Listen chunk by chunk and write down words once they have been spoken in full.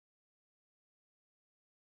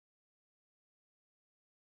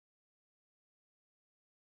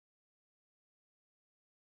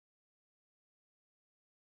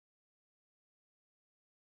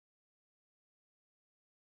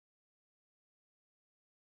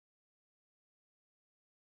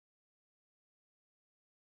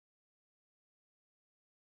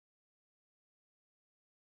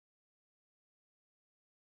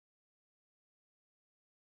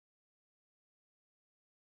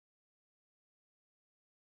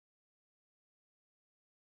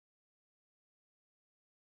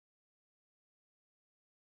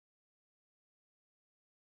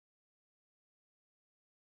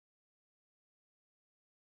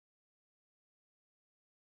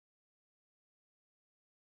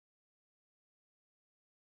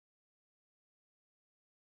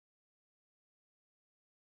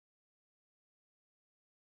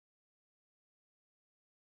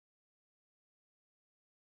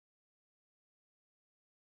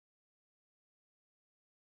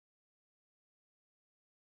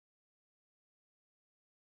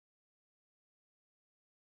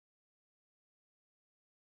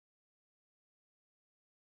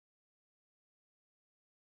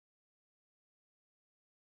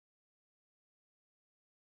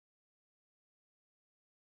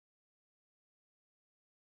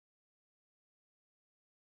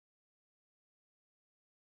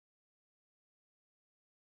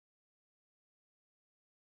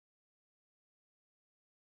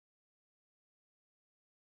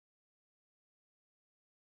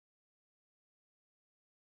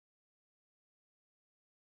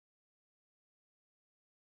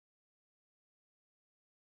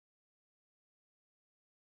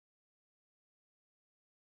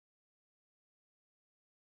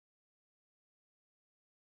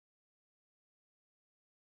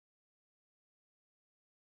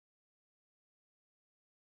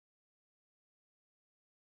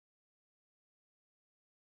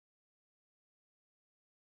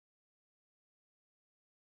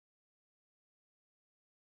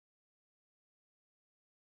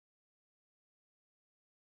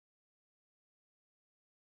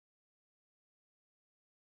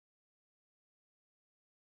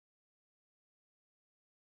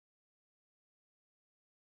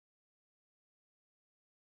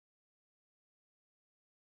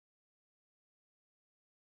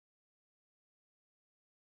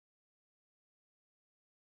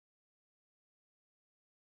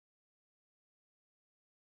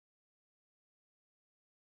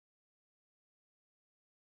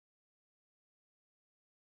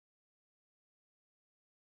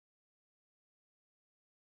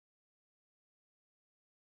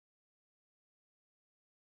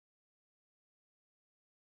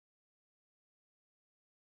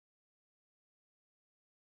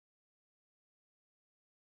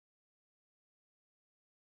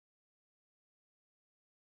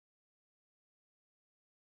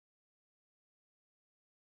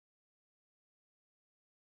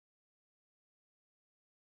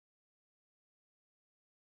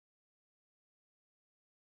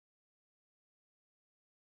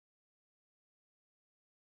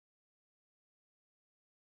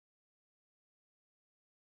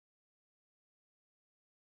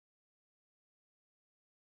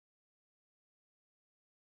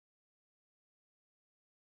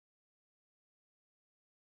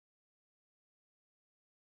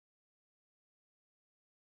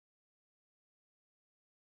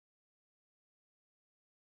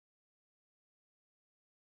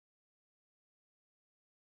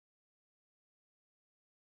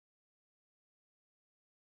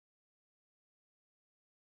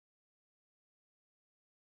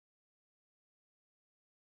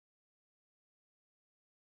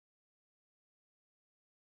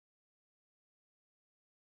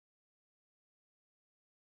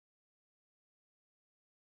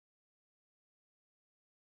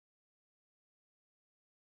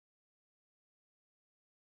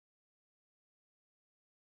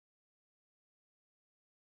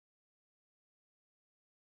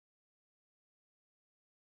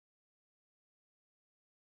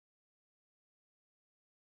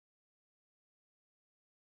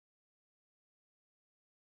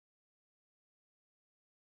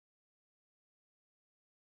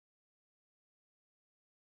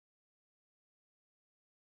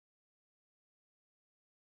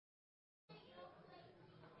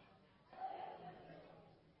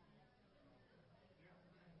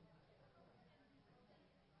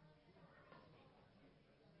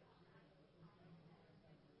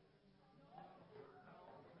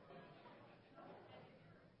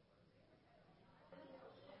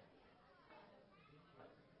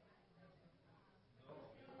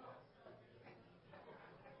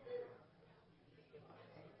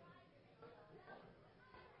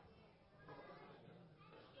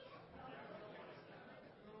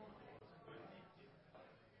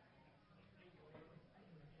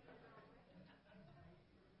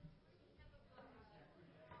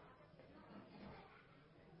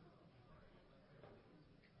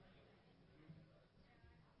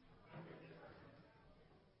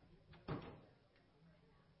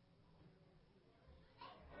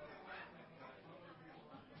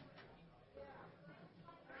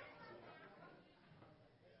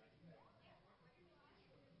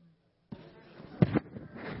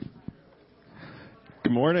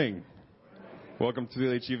Good morning. Welcome to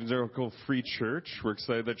the Evangelical Free Church. We're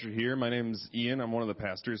excited that you're here. My name's Ian. I'm one of the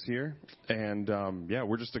pastors here. And,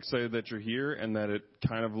 we're just excited that you're here and that it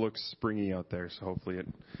kind of looks springy out there. So hopefully it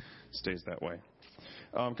stays that way.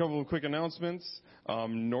 A couple of quick announcements.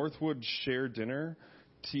 Northwood Share Dinner.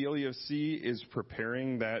 TLEFC is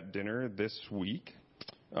preparing that dinner this week.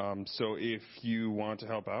 So if you want to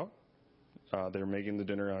help out, they're making the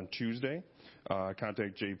dinner on Tuesday.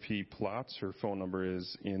 Contact JP Plotz. Her phone number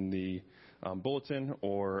is in the bulletin,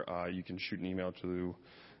 or you can shoot an email to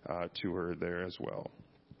her there as well.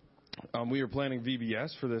 We are planning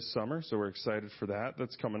VBS for this summer, so we're excited for that.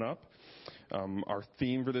 That's coming up. Our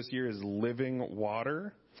theme for this year is Living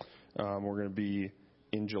Water. We're going to be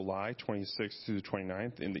in July 26th through the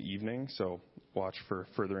 29th in the evening, so watch for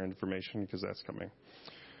further information because that's coming.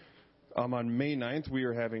 On May 9th, we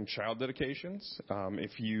are having child dedications.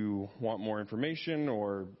 If you want more information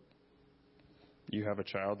or you have a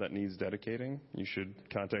child that needs dedicating, you should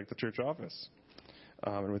contact the church office.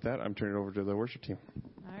 And with that, I'm turning it over to the worship team.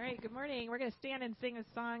 All right, good morning. We're going to stand and sing a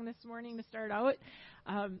song this morning to start out.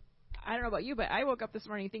 I don't know about you, but I woke up this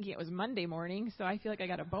morning thinking it was Monday morning, so I feel like I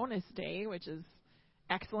got a bonus day, which is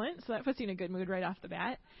excellent. So that puts you in a good mood right off the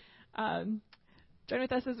bat. Join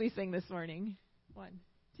with us as we sing this morning. 1,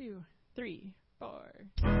 2, 3, 4.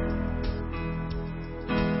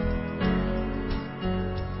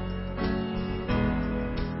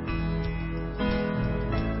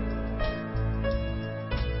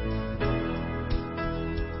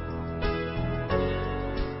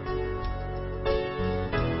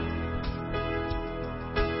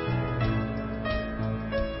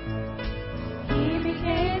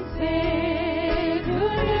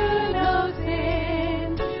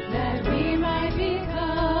 That we might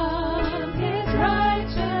become His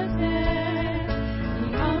righteousness.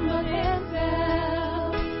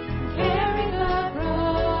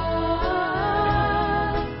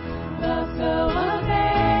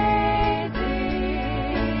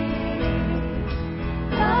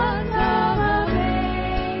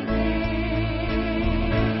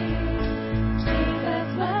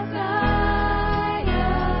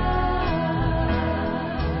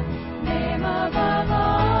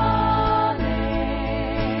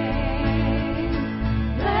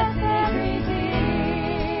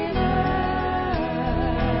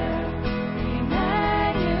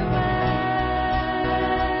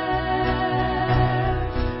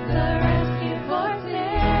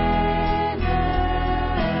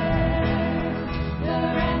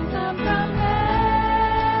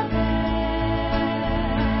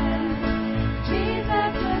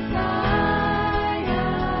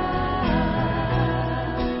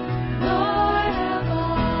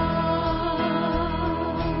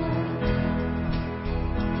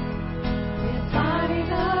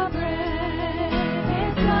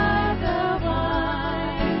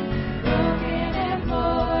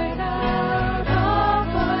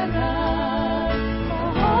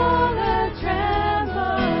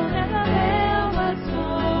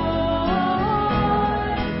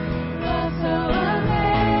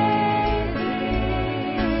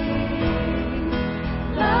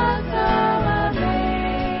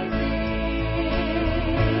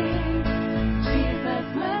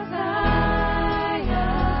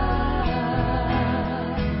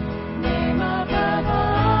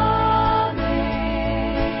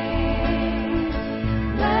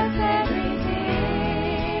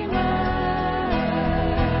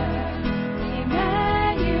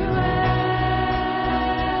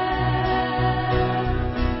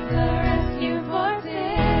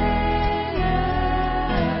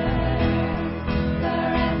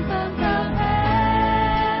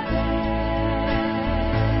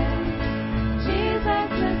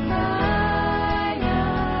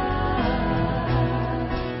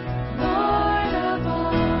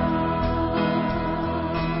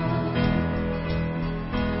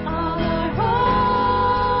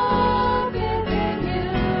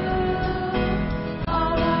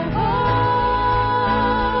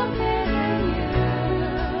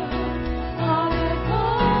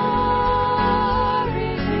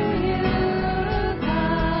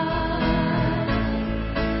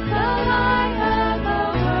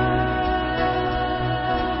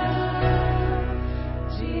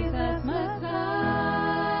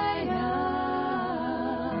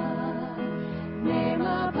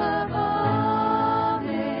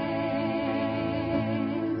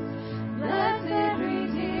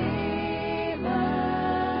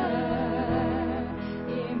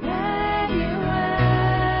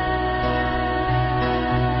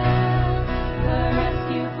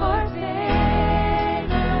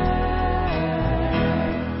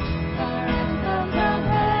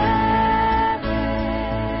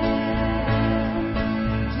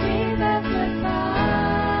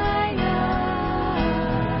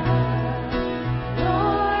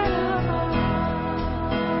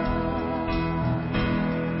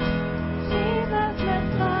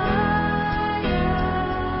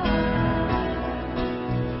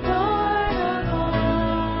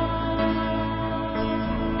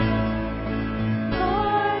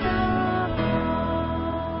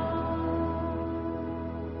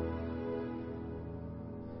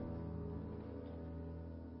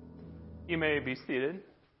 You may be seated.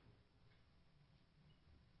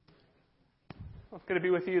 Well, it's good to be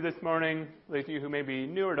with you this morning. Those of you who may be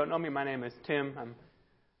new or don't know me, my name is Tim. I'm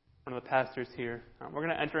one of the pastors here. We're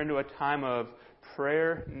going to enter into a time of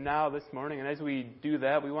prayer now this morning. And as we do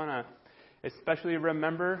that, we want to especially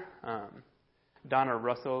remember Donna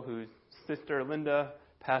Russell, whose sister Linda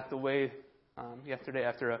passed away yesterday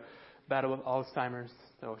after a battle with Alzheimer's.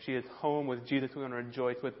 So she is home with Jesus. We want to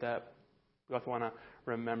rejoice with that. We also want to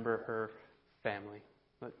remember her family.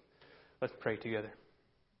 Let's pray together.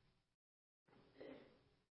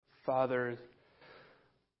 Father,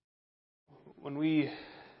 when we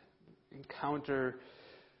encounter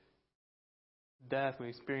death, we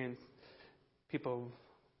experience people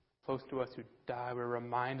close to us who die, we're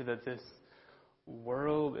reminded that this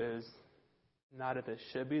world is not as it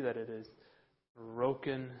should be, that it is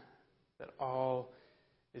broken, that all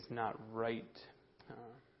is not right.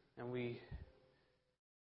 And we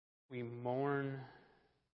mourn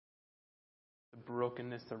the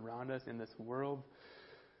brokenness around us in this world,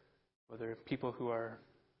 whether people who are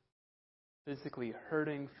physically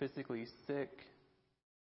hurting, physically sick,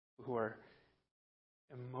 who are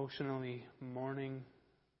emotionally mourning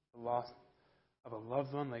the loss of a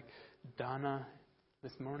loved one, like Donna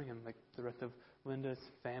this morning, and like the rest of Linda's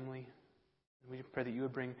family. And we pray that you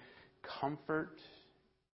would bring comfort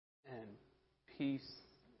and peace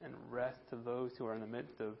and rest to those who are in the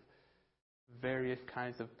midst of various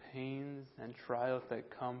kinds of pains and trials that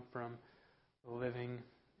come from living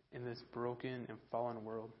in this broken and fallen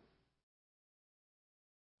world.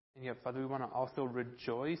 And yet, Father, we want to also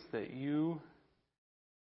rejoice that you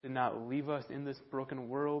did not leave us in this broken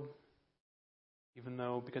world, even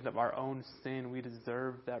though because of our own sin we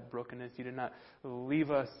deserve that brokenness. You did not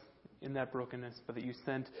leave us in that brokenness, but that you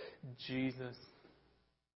sent Jesus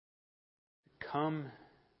to come,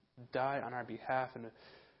 die on our behalf, and to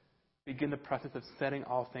begin the process of setting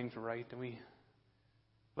all things right. And we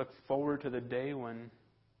look forward to the day when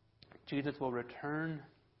Jesus will return.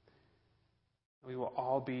 We will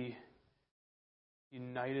all be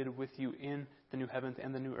united with you in the new heavens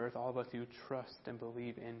and the new earth, all of us who trust and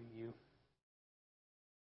believe in you.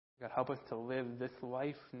 God, help us to live this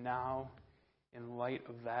life now in light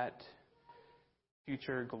of that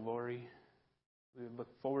future glory. We look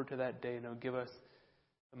forward to that day, and it'll give us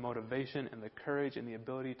the motivation and the courage and the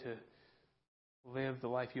ability to live the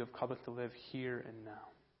life you have called us to live here and now.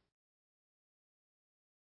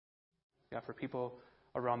 God, for people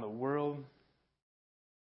around the world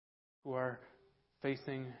who are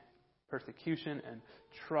facing persecution and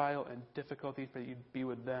trial and difficulties, that you'd be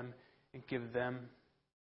with them and give them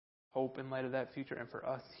hope in light of that future. And for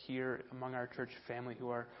us here among our church family who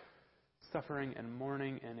are suffering and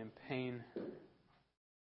mourning and in pain,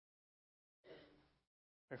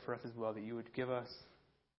 pray for us as well that you would give us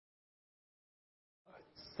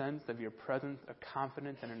a sense of your presence, a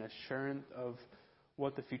confidence and an assurance of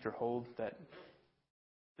what the future holds, that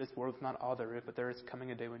this world's not all there is, but there is coming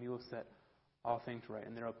a day when you will set all things right,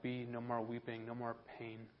 and there will be no more weeping, no more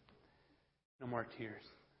pain, no more tears.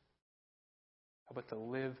 Help us to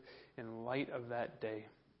live in light of that day.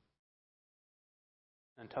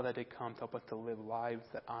 Until that day comes, help us to live lives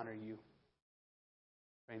that honor you.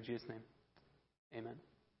 Pray in Jesus' name. Amen.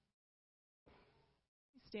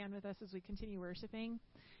 Stand with us as we continue worshiping.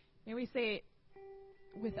 May we say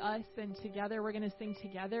with us and together, we're going to sing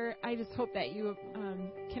together. I just hope that you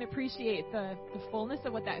can appreciate the fullness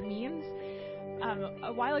of what that means.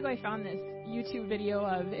 A while ago, I found this YouTube video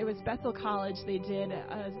of, it was Bethel College. They did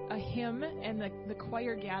a hymn, and the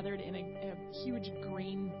choir gathered in a huge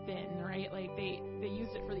grain bin, right? Like they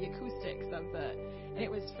used it for the acoustics and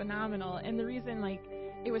it was phenomenal. And the reason,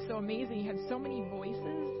 it was so amazing, you had so many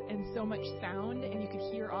voices and so much sound, and you could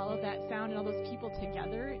hear all of that sound and all those people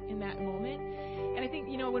together in that moment. And I think,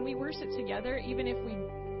 when we worship together, even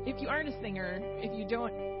if you aren't a singer, if you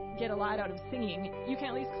don't get a lot out of singing, you can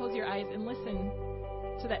at least close your eyes and listen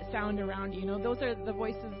to that sound around you. Those are the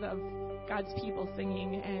voices of God's people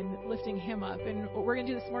singing and lifting Him up. And what we're going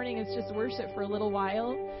to do this morning is just worship for a little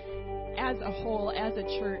while as a whole, as a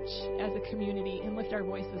church, as a community, and lift our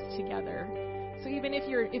voices together. So even if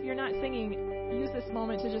you're not singing, use this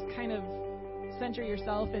moment to just kind of center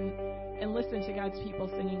yourself and listen to God's people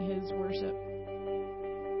singing His worship.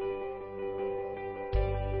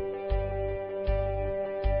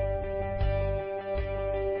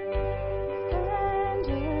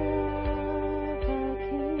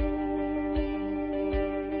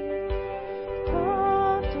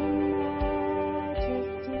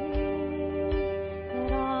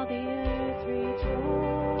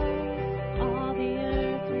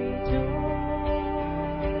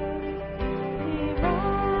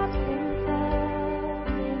 Wrapped in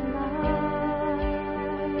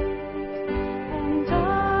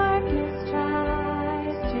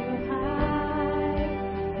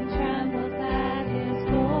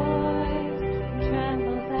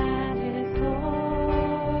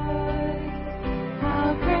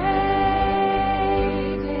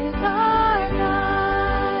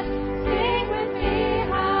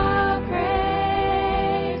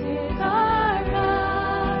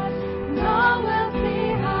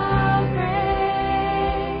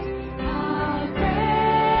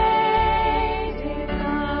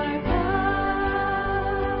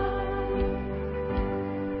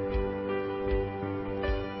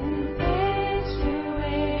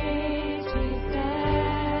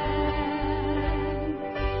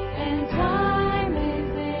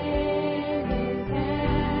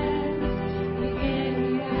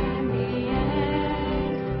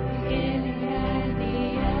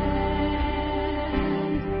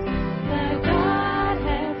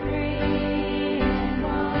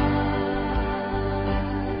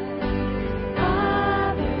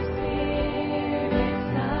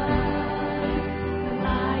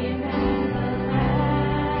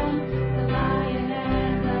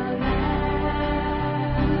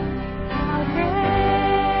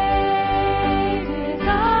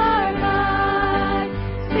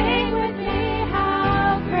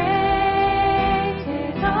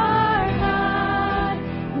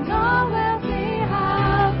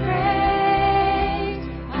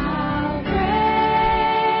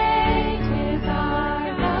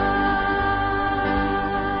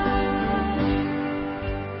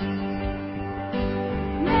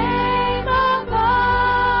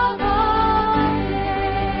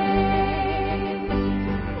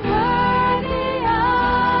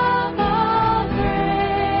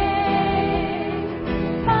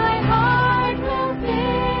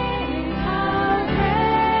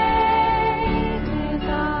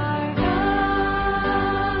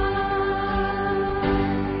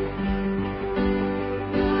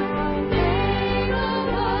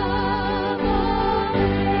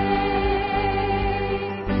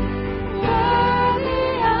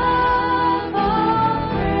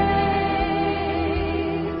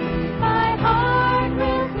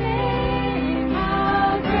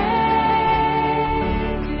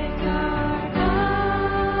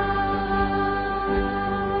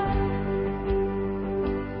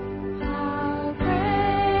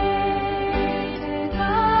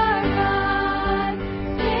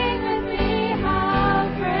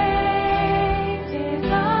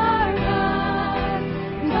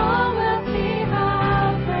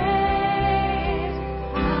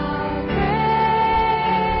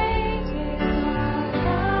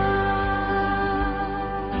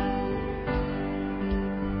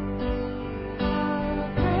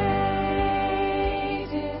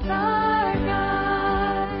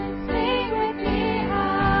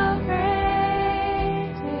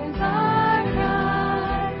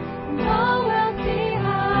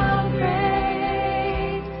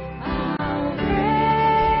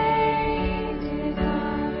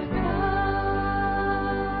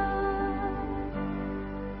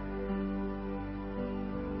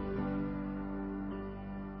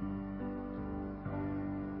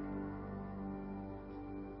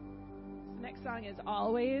next song is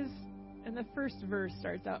Always. And the first verse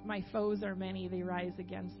starts out, my foes are many, they rise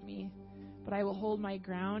against me. But I will hold my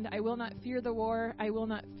ground. I will not fear the war. I will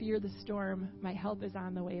not fear the storm. My help is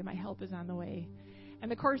on the way. My help is on the way.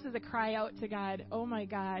 And the chorus is a cry out to God. Oh, my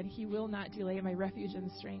God, he will not delay, my refuge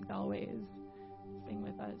and strength always. Sing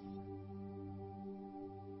with us.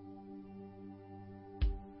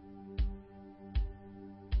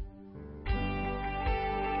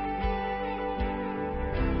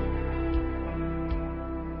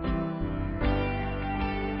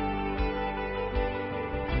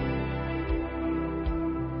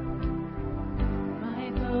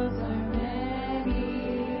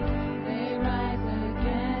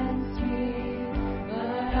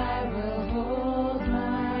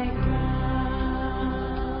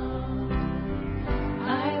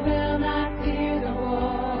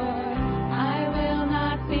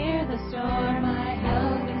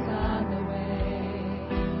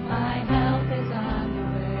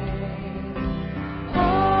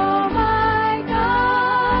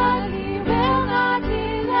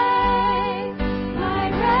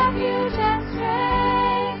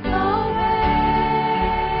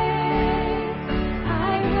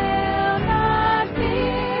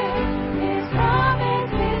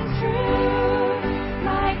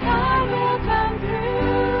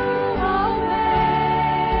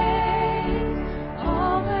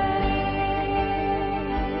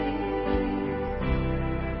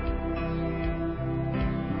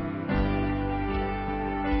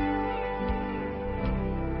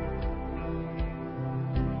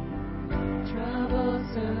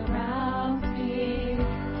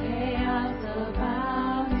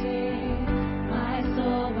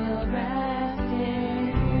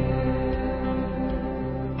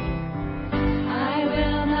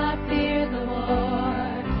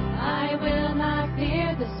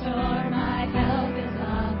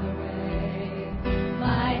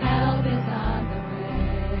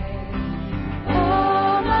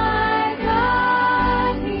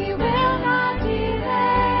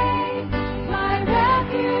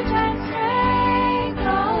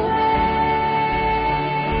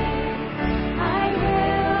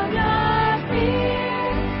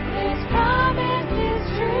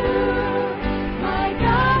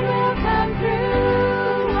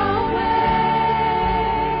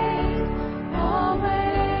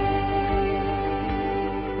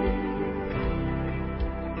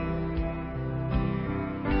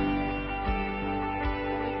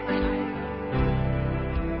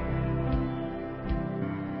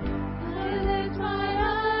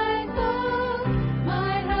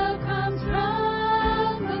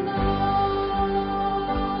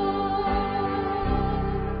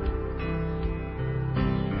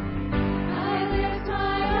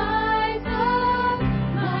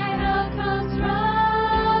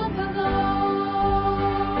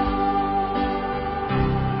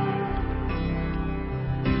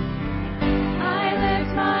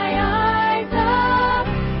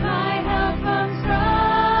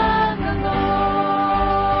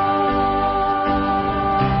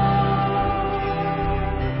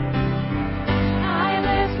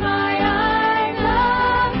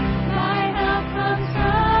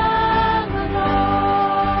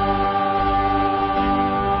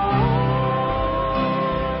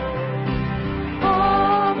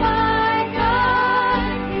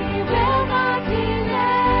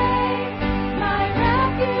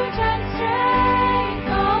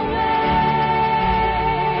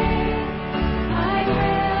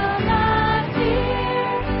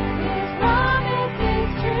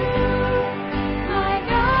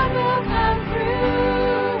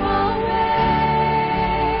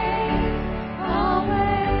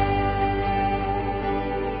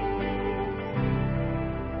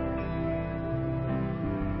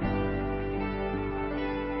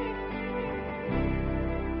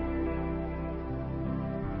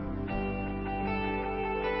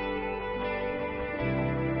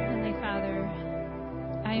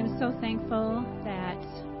 so thankful that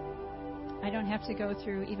I don't have to go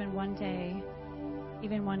through even one day,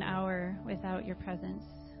 even 1 hour without your presence.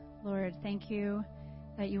 Lord, thank you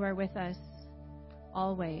that you are with us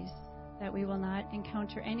always, that we will not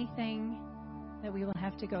encounter anything that we will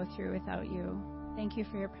have to go through without you. Thank you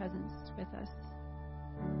for your presence with us.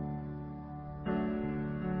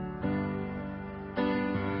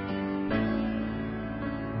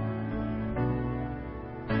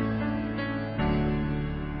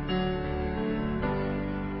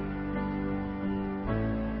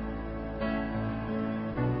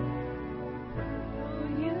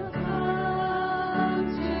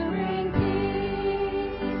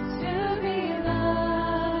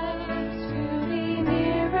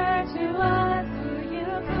 To us.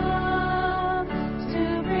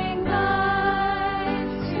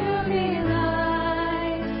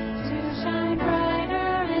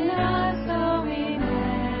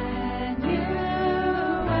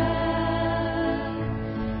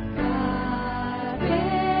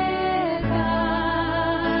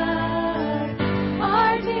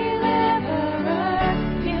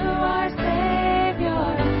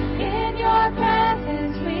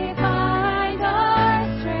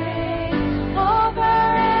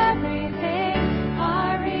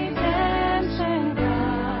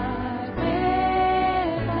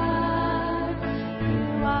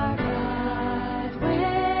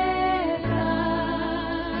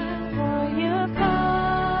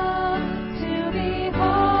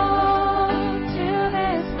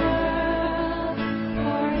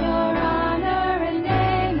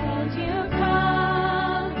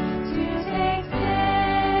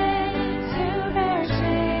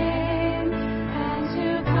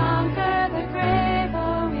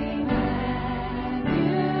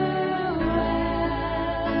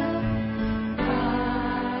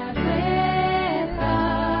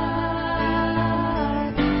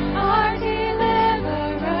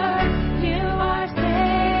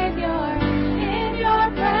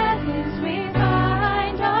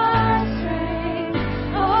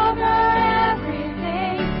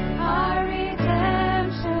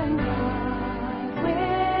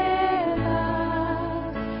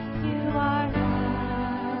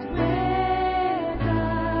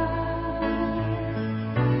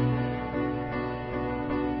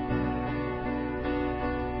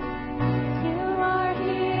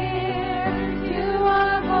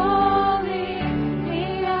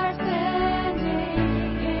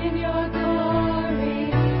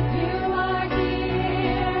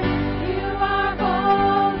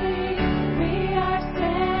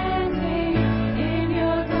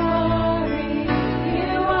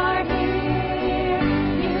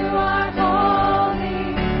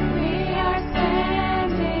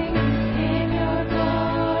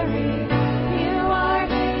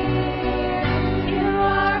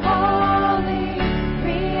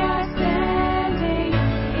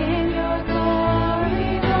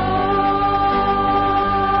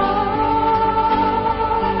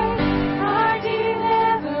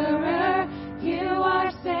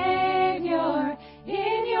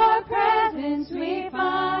 we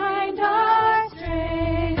find our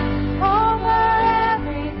strength over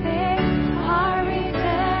everything, our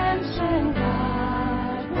redemption,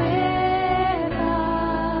 God with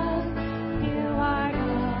us. You are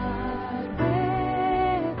God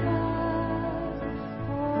with us.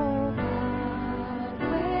 Oh, God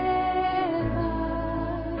with us.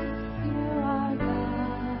 You are God with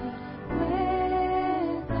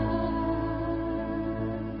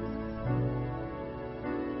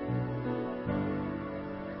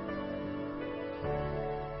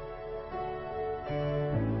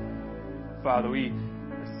Father, we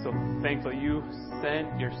are so thankful you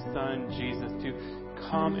sent your Son, Jesus, to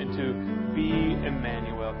come and to be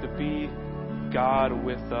Emmanuel, to be God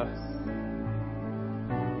with us.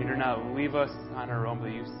 You did not leave us on our own,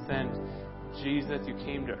 but you sent Jesus. You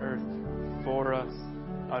came to earth for us,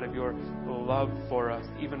 out of your love for us,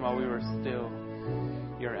 even while we were still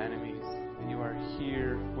your enemies. You are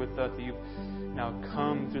here with us. You've now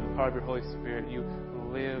come through the power of your Holy Spirit. You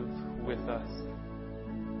live with us.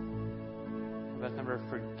 Let's never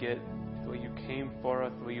forget the way you came for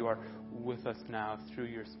us, the way you are with us now through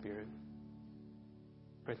your Spirit.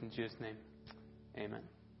 Praise in Jesus' name. Amen.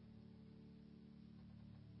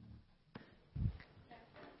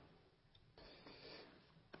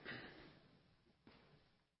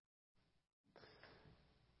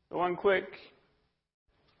 One quick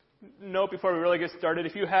note before we really get started.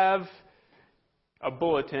 If you have a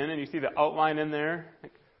bulletin and you see the outline in there,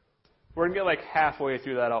 we're going to get like halfway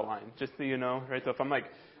through that outline, just so you know, right? So if I'm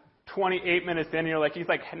like 28 minutes in and you're like, he's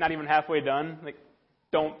like not even halfway done, like,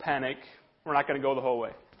 don't panic. We're not going to go the whole way.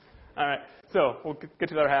 All right. So we'll get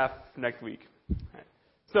to the other half next week. All right.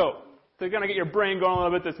 So you're going to get your brain going a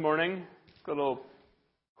little bit this morning. Got a little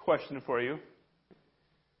question for you.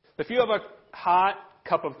 If you have a hot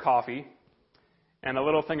cup of coffee and a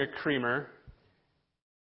little thing of creamer,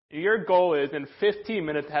 your goal is in 15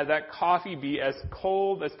 minutes to have that coffee be as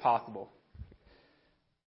cold as possible.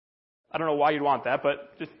 I don't know why you'd want that,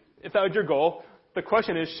 but just if that was your goal, the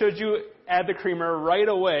question is, should you add the creamer right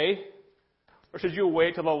away, or should you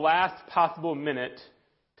wait till the last possible minute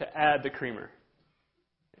to add the creamer?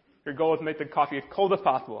 Your goal is to make the coffee as cold as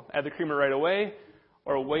possible. Add the creamer right away,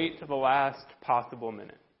 or wait till the last possible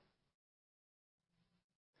minute.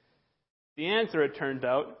 The answer, it turns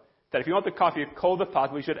out, that if you want the coffee as cold as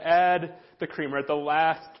possible, you should add the creamer at the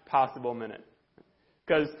last possible minute.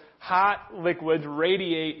 Because hot liquids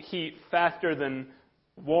radiate heat faster than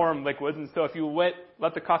warm liquids, and so if you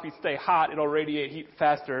let the coffee stay hot, it'll radiate heat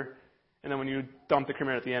faster, and then when you dump the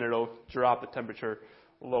creamer at the end, it'll drop the temperature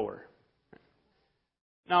lower.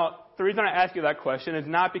 Now, the reason I ask you that question is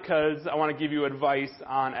not because I want to give you advice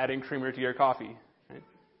on adding creamer to your coffee. Right?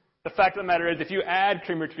 The fact of the matter is, if you add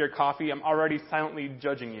creamer to your coffee, I'm already silently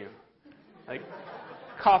judging you. Like,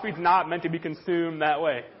 coffee's not meant to be consumed that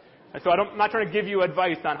way. And so I'm not trying to give you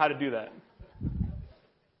advice on how to do that.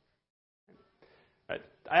 Right.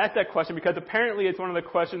 I asked that question because apparently it's one of the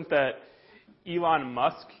questions that Elon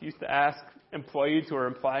Musk used to ask employees who are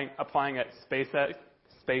applying at SpaceX.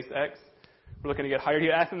 We're looking to get hired. He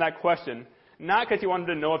asked them that question, not because he wanted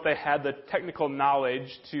to know if they had the technical knowledge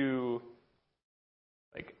to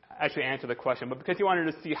actually answer the question, but because he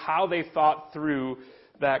wanted to see how they thought through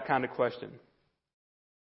that kind of question.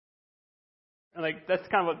 And that's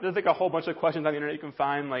there's a whole bunch of questions on the internet you can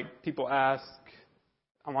find. People ask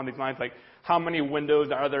along these lines, how many windows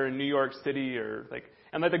are there in New York City,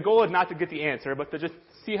 and the goal is not to get the answer, but to just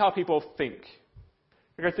see how people think.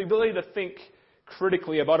 Because the ability to think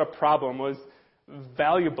critically about a problem was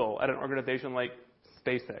valuable at an organization like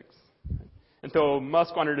SpaceX. And so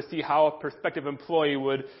Musk wanted to see how a prospective employee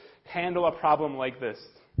would handle a problem like this.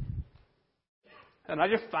 And I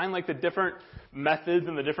just find the different methods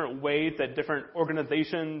and the different ways that different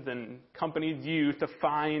organizations and companies use to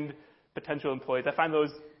find potential employees. I find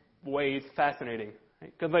those ways fascinating.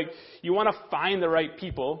 Because you want to find the right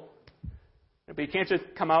people, but you can't just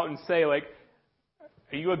come out and say, are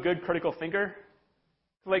you a good critical thinker?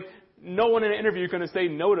 No one in an interview is going to say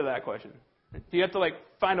no to that question. You have to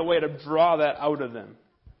find a way to draw that out of them.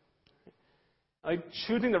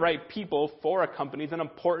 Choosing the right people for a company is an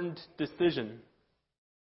important decision.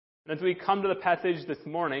 And as we come to the passage this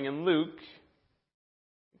morning in Luke,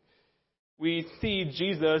 we see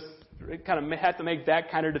Jesus kind of have to make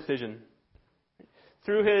that kind of decision.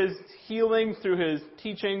 Through his healing, through his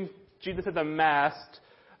teaching, Jesus has amassed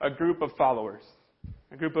a group of followers,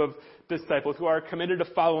 a group of disciples who are committed to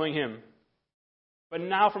following him. But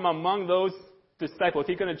now from among those disciples,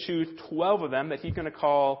 he's going to choose 12 of them that he's going to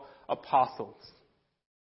call apostles.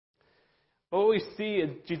 But what we see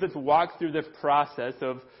is Jesus walks through this process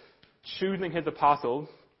of choosing his apostles,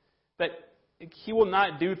 that he will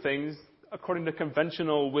not do things according to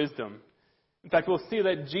conventional wisdom. In fact, we'll see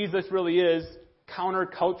that Jesus really is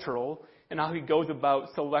countercultural in how he goes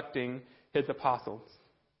about selecting his apostles.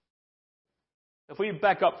 If we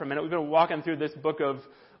back up for a minute, we've been walking through this book of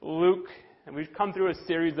Luke, and we've come through a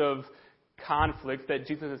series of conflicts that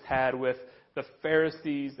Jesus has had with the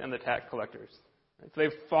Pharisees and the tax collectors. So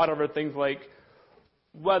they've fought over things like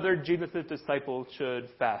whether Jesus' disciples should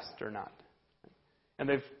fast or not. And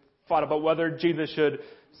they've fought about whether Jesus should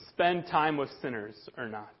spend time with sinners or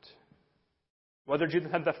not. Whether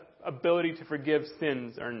Jesus had the ability to forgive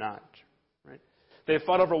sins or not. Right? They've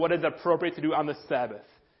fought over what is appropriate to do on the Sabbath.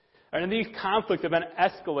 And these conflicts have been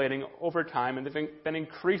escalating over time, and they've been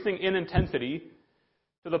increasing in intensity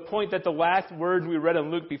to the point that the last words we read in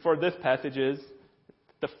Luke before this passage is,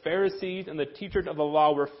 the Pharisees and the teachers of the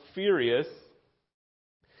law were furious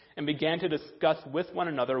and began to discuss with one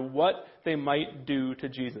another what they might do to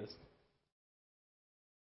Jesus.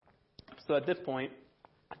 So at this point,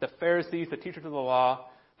 the Pharisees, the teachers of the law,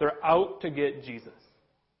 they're out to get Jesus.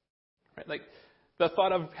 Right? Like, the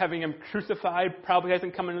thought of having him crucified probably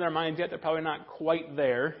hasn't come into their minds yet. They're probably not quite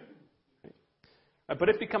there. But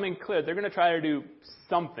it's becoming clear they're going to try to do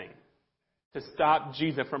something to stop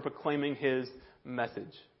Jesus from proclaiming his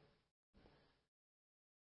message.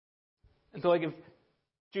 And so, like, if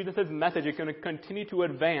Jesus' message is going to continue to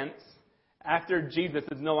advance after Jesus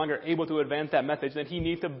is no longer able to advance that message, then he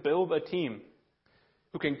needs to build a team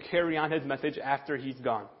who can carry on his message after he's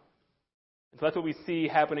gone. And so that's what we see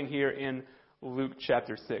happening here in Luke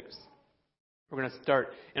chapter 6. We're going to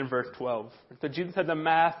start in verse 12. So Jesus has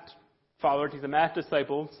amassed followers, he's amassed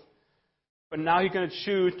disciples, but now he's going to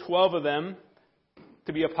choose 12 of them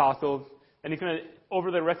to be apostles, and he's going to,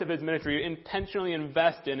 over the rest of his ministry, intentionally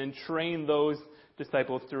invest in and train those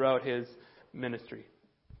disciples throughout his ministry.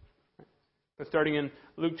 So starting in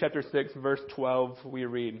Luke chapter 6, verse 12, we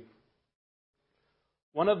read,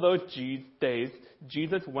 one of those days,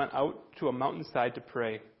 Jesus went out to a mountainside to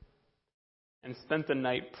pray and spent the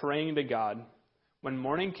night praying to God. When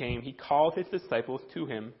morning came, he called his disciples to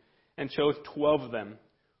him and chose 12 of them,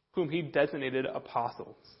 whom he designated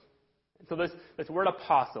apostles. And so this word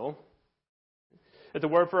apostle is a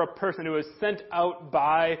word for a person who is sent out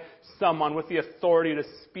by someone with the authority to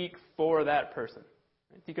speak for that person.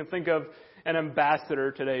 You can think of an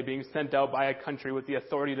ambassador today being sent out by a country with the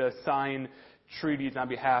authority to sign treaties on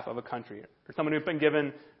behalf of a country, or someone who's been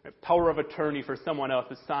given power of attorney for someone else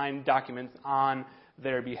to sign documents on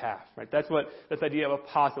their behalf. Right? That's what this idea of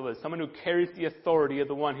apostle is, someone who carries the authority of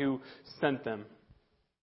the one who sent them.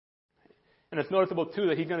 And it's noticeable, too,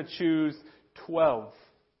 that he's going to choose 12.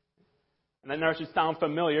 And that number should sound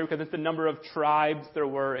familiar because it's the number of tribes there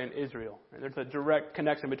were in Israel. Right? There's a direct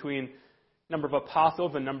connection between number of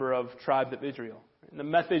apostles and number of tribes of Israel. And the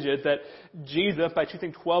message is that Jesus, by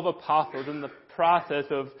choosing 12 apostles, is in the process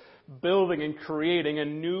of building and creating a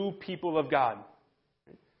new people of God.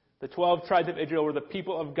 The 12 tribes of Israel were the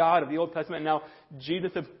people of God of the Old Testament, and now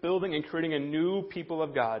Jesus is building and creating a new people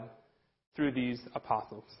of God through these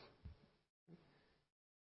apostles.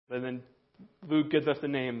 And then Luke gives us the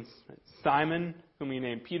names. Simon, whom he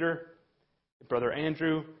named Peter, his brother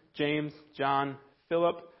Andrew, James, John,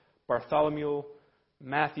 Philip, Bartholomew,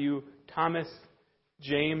 Matthew, Thomas,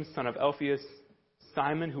 James, son of Alphaeus,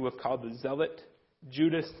 Simon, who was called the Zealot,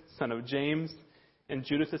 Judas, son of James, and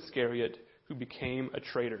Judas Iscariot, who became a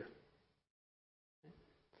traitor.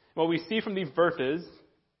 What we see from these verses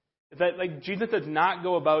is that Jesus does not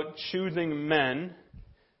go about choosing men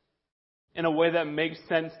in a way that makes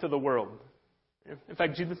sense to the world. In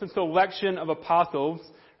fact, Jesus' selection of apostles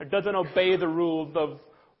doesn't obey the rules of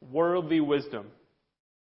worldly wisdom.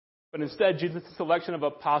 But instead, Jesus' selection of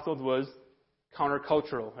apostles was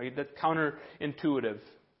countercultural. Right? That's counterintuitive.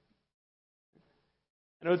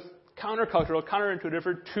 And it was countercultural, counterintuitive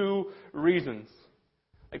for two reasons.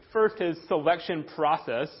 Like, first, his selection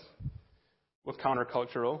process was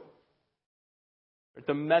countercultural.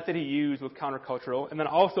 The method he used was countercultural. And then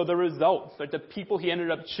also the results. Like, the people he ended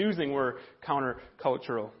up choosing were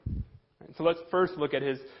countercultural. And so let's first look at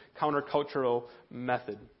his countercultural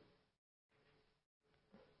method.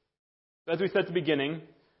 As we said at the beginning,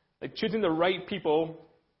 like, choosing the right people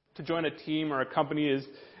to join a team or a company is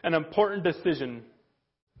an important decision.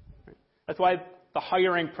 That's why the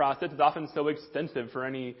hiring process is often so extensive for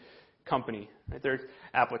any company. Right? There's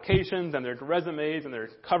applications, and there's resumes, and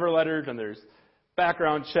there's cover letters, and there's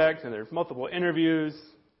background checks, and there's multiple interviews.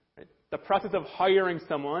 Right? The process of hiring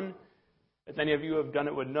someone, as any of you have done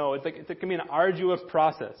it would know, it can be an arduous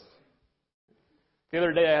process. The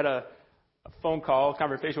other day I had a phone call,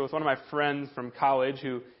 conversation with one of my friends from college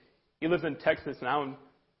he lives in Texas now, and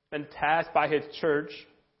been tasked by his church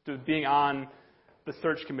to being on the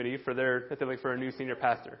search committee for for a new senior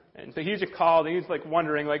pastor. And so he's just called, and he's like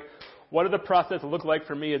wondering, like, what did the process look like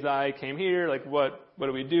for me as I came here? Like, what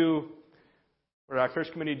do we do? What did our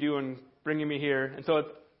search committee do in bringing me here? And so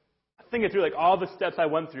I'm thinking through like all the steps I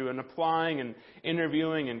went through in applying and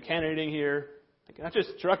interviewing and candidating here. Like, I'm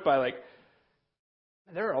just struck by like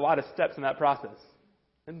there are a lot of steps in that process.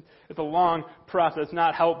 And it's a long process,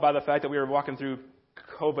 not helped by the fact that we were walking through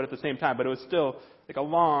COVID at the same time, but it was still like a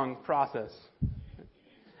long process.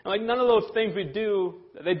 And like none of those things we do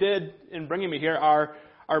that they did in bringing me here are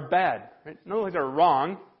bad. Right? None of those are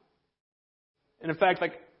wrong. And in fact,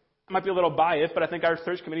 like I might be a little biased, but I think our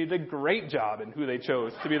search committee did a great job in who they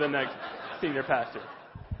chose to be the next senior pastor.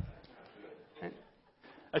 Right?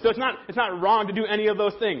 So it's not wrong to do any of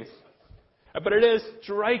those things. But it is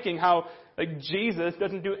striking how like Jesus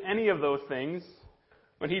doesn't do any of those things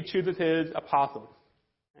when he chooses his apostles.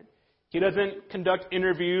 He doesn't conduct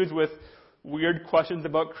interviews with weird questions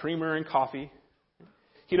about creamer and coffee.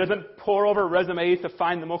 He doesn't pore over resumes to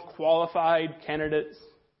find the most qualified candidates.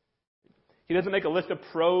 He doesn't make a list of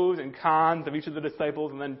pros and cons of each of the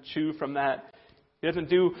disciples and then choose from that. He doesn't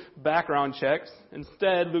do background checks.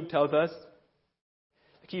 Instead, Luke tells us,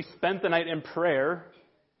 he spent the night in prayer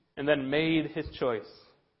and then made his choice.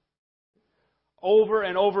 Over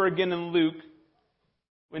and over again in Luke,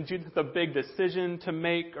 when Jesus has a big decision to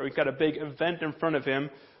make or he's got a big event in front of him,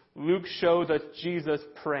 Luke shows us Jesus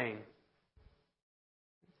praying.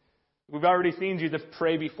 We've already seen Jesus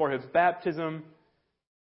pray before his baptism.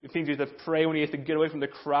 We've seen Jesus pray when he has to get away from the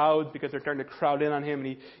crowds because they're starting to crowd in on him and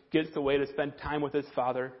he gets away to spend time with his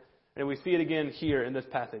Father. And we see it again here in this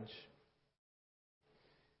passage.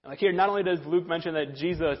 And like here, not only does Luke mention that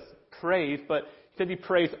Jesus prays, but he says he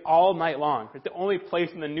prays all night long. It's the only place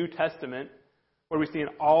in the New Testament where we see an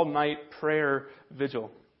all-night prayer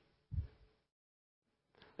vigil.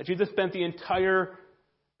 That Jesus spent the entire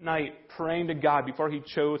night praying to God before he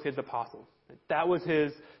chose his apostles. That was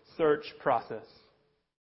his search process.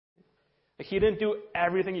 He didn't do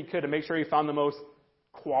everything he could to make sure he found the most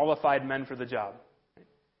qualified men for the job.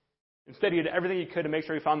 Instead, he did everything he could to make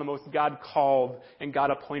sure he found the most God-called and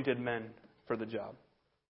God-appointed men for the job.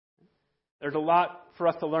 There's a lot for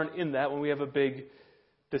us to learn in that when we have a big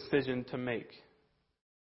decision to make.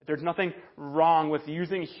 There's nothing wrong with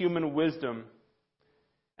using human wisdom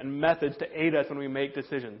and methods to aid us when we make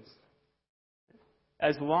decisions,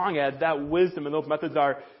 as long as that wisdom and those methods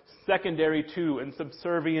are secondary to and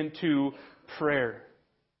subservient to prayer.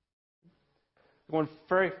 When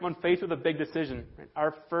faced with a big decision,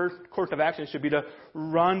 our first course of action should be to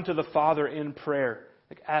run to the Father in prayer,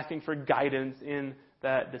 like asking for guidance in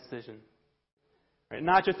that decision. Right?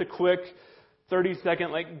 Not just a quick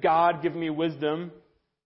 30-second, like, God give me wisdom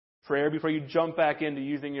prayer before you jump back into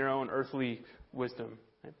using your own earthly wisdom.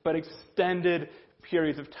 Right? But extended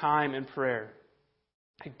periods of time in prayer.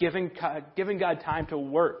 Giving God time to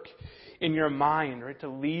work in your mind, right, to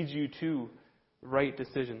lead you to right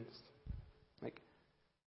decisions. Like,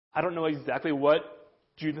 I don't know exactly what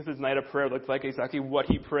Jesus' night of prayer looked like, exactly what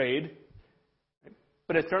he prayed, right?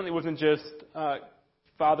 But it certainly wasn't just,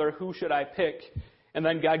 Father, who should I pick? And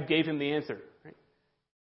then God gave him the answer.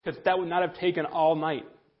 Because that would not have taken all night.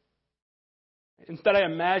 Instead, I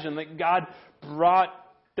imagine that God brought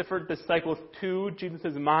different disciples to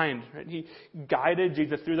Jesus' mind. Right? He guided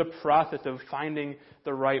Jesus through the process of finding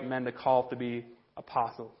the right men to call to be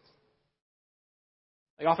apostles.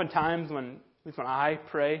 Like oftentimes, at least when I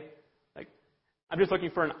pray, like I'm just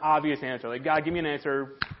looking for an obvious answer. Like, God, give me an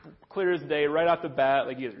answer clear as day, right off the bat.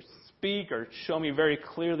 Like, either speak or show me very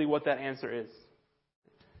clearly what that answer is.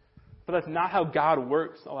 But that's not how God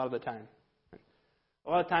works a lot of the time. A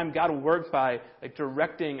lot of the time, God works by like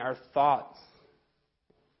directing our thoughts,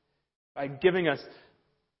 by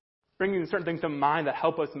bringing certain things to mind that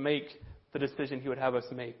help us make the decision he would have us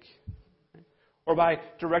make. Or by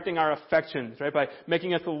directing our affections, right? By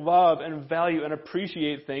making us love and value and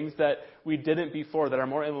appreciate things that we didn't before, that are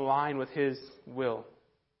more in line with his will.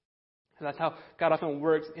 And that's how God often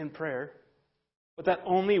works in prayer. But that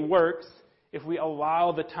only works if we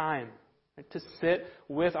allow the time, right, to sit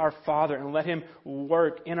with our Father and let him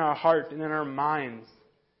work in our hearts and in our minds.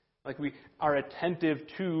 Like we are attentive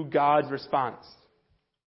to God's response.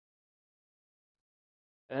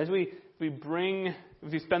 And as we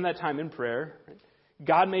spend that time in prayer, right,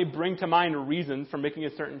 God may bring to mind reasons for making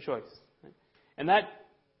a certain choice. Right? And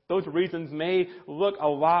those reasons may look a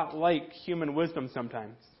lot like human wisdom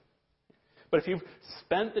sometimes. But if you've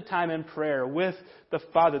spent the time in prayer with the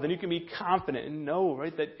Father, then you can be confident and know,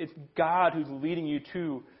 right, that it's God who's leading you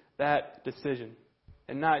to that decision.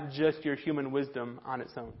 and not just your human wisdom on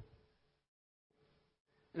its own.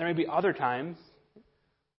 And there may be other times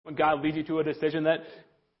when God leads you to a decision that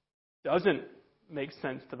doesn't make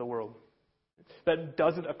sense to the world, that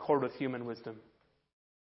doesn't accord with human wisdom.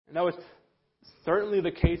 And that was certainly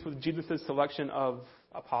the case with Jesus' selection of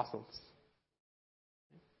apostles.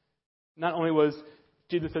 Not only was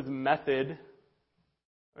Jesus' method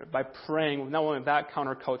by praying, not only that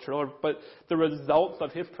countercultural, but the results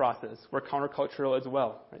of his process were countercultural as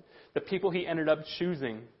well. Right? The people he ended up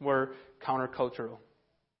choosing were countercultural.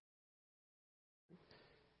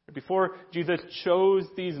 Before Jesus chose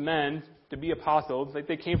these men to be apostles,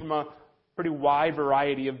 they came from a pretty wide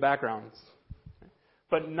variety of backgrounds.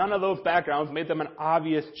 But none of those backgrounds made them an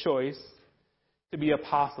obvious choice to be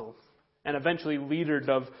apostles and eventually leaders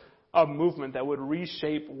of a movement that would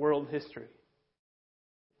reshape world history.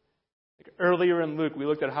 Earlier in Luke, we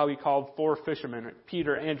looked at how he called 4 fishermen,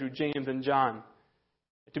 Peter, Andrew, James, and John,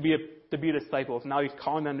 to be disciples. Now he's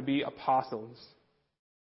calling them to be apostles.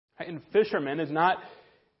 And fishermen is not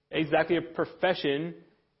exactly a profession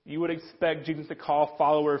you would expect Jesus to call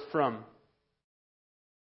followers from.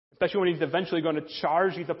 Especially when he's eventually going to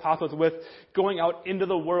charge these apostles with going out into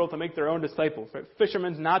the world to make their own disciples. Right?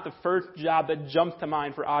 Fisherman's not the first job that jumps to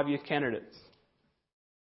mind for obvious candidates.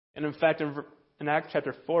 And in fact, in Acts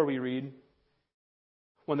chapter 4 we read,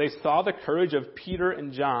 when they saw the courage of Peter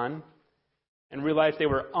and John and realized they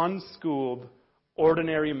were unschooled,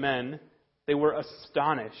 ordinary men, they were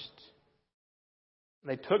astonished.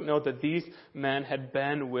 They took note that these men had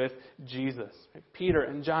been with Jesus. Peter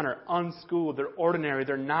and John are unschooled. They're ordinary.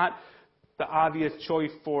 They're not the obvious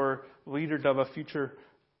choice for leaders of a future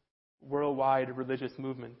worldwide religious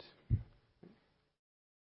movement.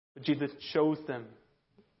 But Jesus chose them.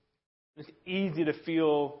 It's easy to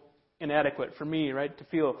feel inadequate for me, right? To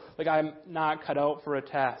feel like I'm not cut out for a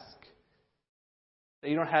task. That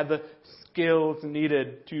you don't have the skills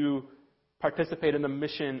needed to participate in the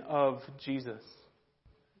mission of Jesus.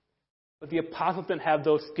 But the apostles didn't have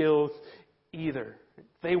those skills either.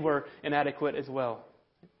 They were inadequate as well.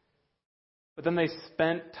 But then they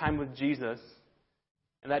spent time with Jesus,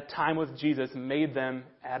 and that time with Jesus made them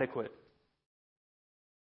adequate.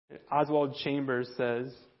 Oswald Chambers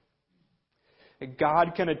says,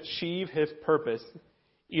 God can achieve his purpose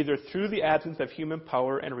either through the absence of human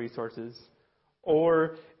power and resources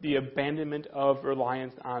or the abandonment of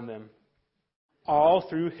reliance on them. All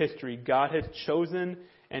through history, God has chosen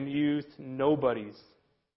and used nobodies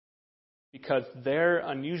because their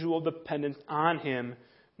unusual dependence on him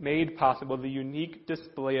made possible the unique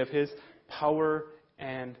display of his power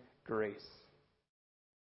and grace.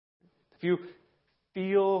 If you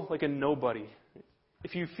feel like a nobody,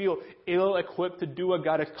 if you feel ill-equipped to do what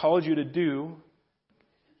God has called you to do,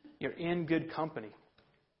 you're in good company.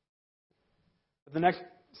 But the next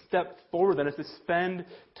step forward then is to spend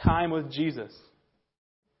time with Jesus.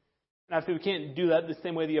 And obviously, we can't do that the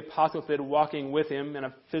same way the apostles did, walking with him in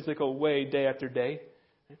a physical way day after day.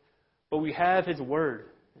 But we have his word.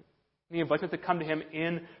 And he invites us to come to him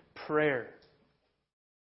in prayer.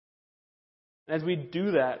 And as we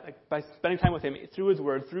do that, by spending time with him through his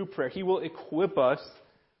word, through prayer, he will equip us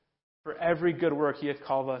for every good work he has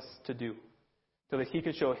called us to do, so that he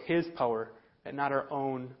can show his power and not our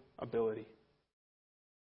own ability.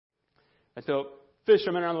 And so,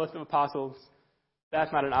 fishermen are on the list of apostles.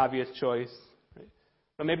 That's not an obvious choice. Right?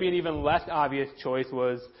 But maybe an even less obvious choice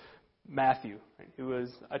was Matthew, right, who was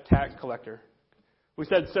a tax collector. We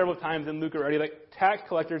said several times in Luke already, like, tax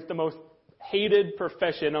collector is the most hated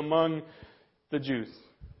profession among the Jews.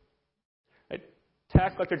 Right?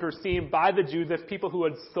 Tax collectors were seen by the Jews as people who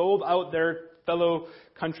had sold out their fellow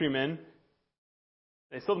countrymen.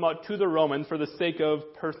 They sold them out to the Romans for the sake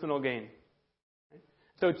of personal gain. Right?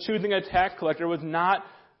 So choosing a tax collector was not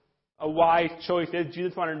a wise choice.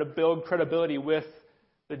 Jesus wanted to build credibility with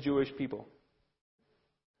the Jewish people.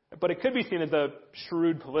 But it could be seen as a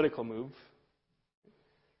shrewd political move.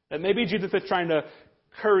 That maybe Jesus is trying to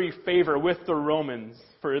curry favor with the Romans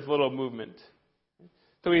for his little movement.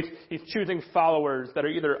 So he's choosing followers that are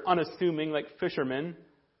either unassuming, like fishermen,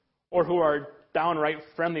 or who are downright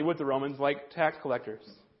friendly with the Romans, like tax collectors.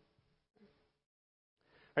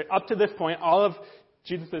 Right, up to this point, all of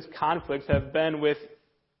Jesus' conflicts have been with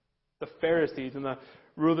the Pharisees and the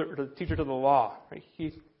teachers of the law. Right?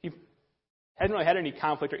 He hasn't really had any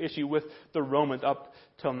conflict or issue with the Romans up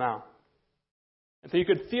till now. And so you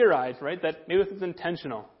could theorize, right, that maybe this is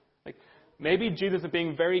intentional. Like maybe Jesus is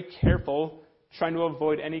being very careful, trying to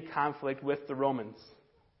avoid any conflict with the Romans.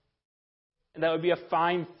 And that would be a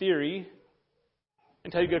fine theory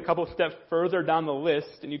until you get a couple of steps further down the list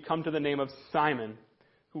and you come to the name of Simon,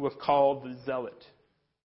 who was called the Zealot.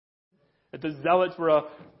 That the Zealots were a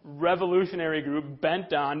revolutionary group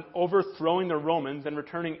bent on overthrowing the Romans and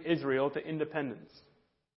returning Israel to independence.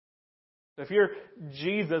 So if you're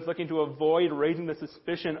Jesus looking to avoid raising the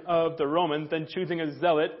suspicion of the Romans, then choosing a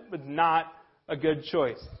zealot was not a good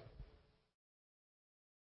choice.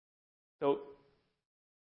 So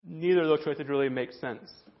neither of those choices really make sense.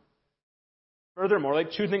 Furthermore,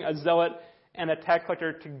 like choosing a zealot and a tax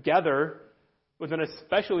collector together was an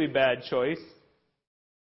especially bad choice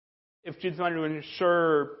if Jesus wanted to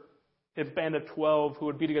ensure his band of 12 who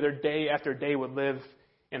would be together day after day would live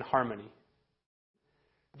in harmony.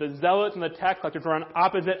 The zealots and the tax collectors were on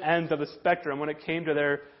opposite ends of the spectrum when it came to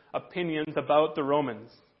their opinions about the Romans.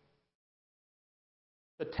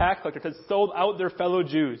 The tax collectors had sold out their fellow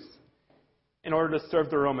Jews in order to serve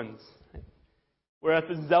the Romans, whereas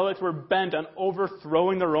the zealots were bent on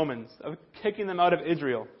overthrowing the Romans, of kicking them out of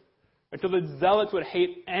Israel, until the zealots would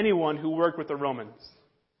hate anyone who worked with the Romans.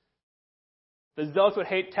 The zealots would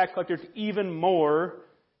hate tax collectors even more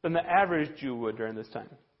than the average Jew would during this time.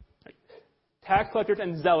 Tax collectors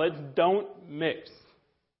and zealots don't mix.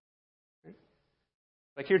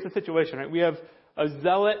 Like here's the situation, right? We have a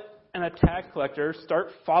zealot and a tax collector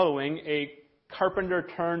start following a carpenter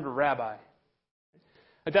turned rabbi.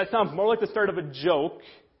 Like that sounds more like the start of a joke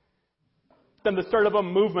than the start of a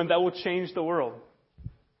movement that will change the world.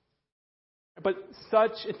 But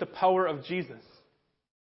such is the power of Jesus,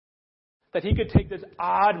 that he could take this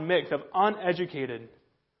odd mix of uneducated,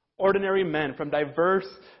 ordinary men from diverse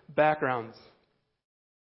backgrounds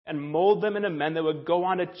and mold them into men that would go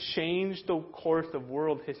on to change the course of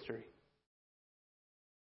world history.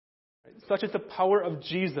 Such is the power of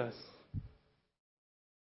Jesus,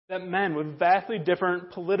 that men with vastly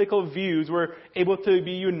different political views were able to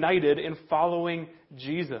be united in following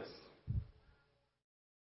Jesus.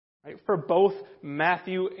 Right? For both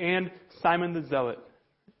Matthew and Simon the Zealot,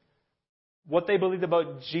 what they believed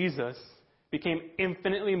about Jesus became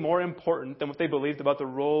infinitely more important than what they believed about the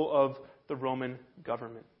role of the Roman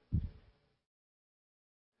government.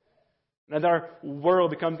 And as our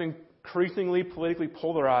world becomes increasingly politically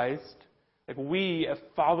polarized, like we, as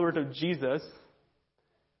followers of Jesus,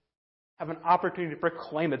 have an opportunity to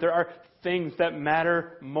proclaim that there are things that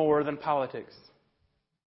matter more than politics.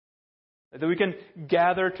 That we can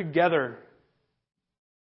gather together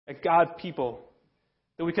as God's people.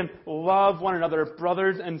 That we can love one another,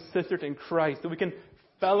 brothers and sisters in Christ. That we can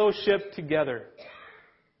fellowship together.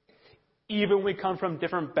 Even when we come from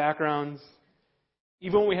different backgrounds.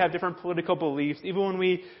 Even when we have different political beliefs. Even when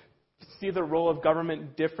we see the role of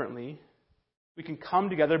government differently. We can come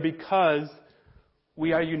together because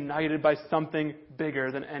we are united by something bigger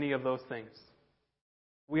than any of those things.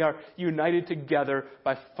 We are united together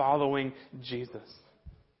by following Jesus.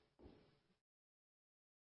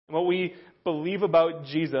 And what we believe about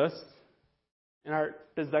Jesus and our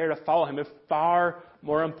desire to follow him is far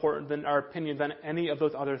more important than our opinions on any of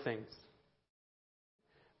those other things.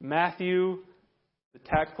 Matthew, the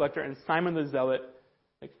tax collector, and Simon the Zealot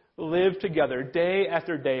lived together day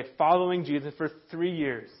after day following Jesus for 3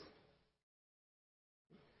 years.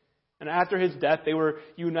 And after his death, they were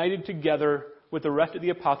united together with the rest of the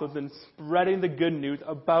apostles in spreading the good news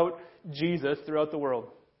about Jesus throughout the world.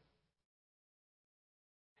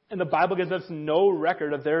 And the Bible gives us no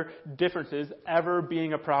record of their differences ever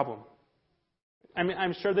being a problem. I mean,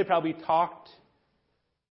 I'm sure they probably talked.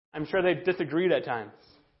 I'm sure they disagreed at times.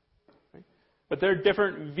 Right? But their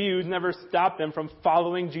different views never stopped them from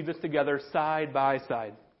following Jesus together side by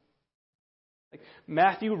side. Like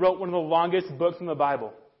Matthew wrote one of the longest books in the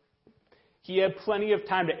Bible. He had plenty of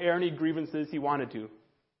time to air any grievances he wanted to.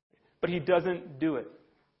 But he doesn't do it.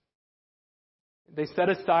 They set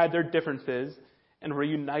aside their differences and were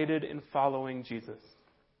united in following Jesus.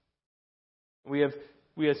 We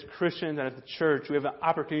as Christians and as the church, we have an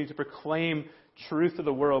opportunity to proclaim truth to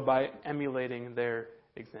the world by emulating their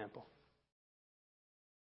example.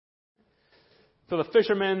 So the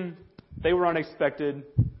fishermen, they were unexpected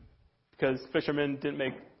because fishermen didn't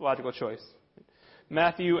make a logical choice.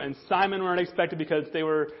 Matthew and Simon were unexpected because they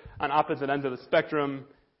were on opposite ends of the spectrum,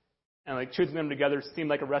 and choosing them together seemed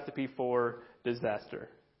like a recipe for disaster.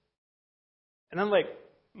 And then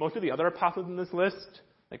most of the other apostles in this list,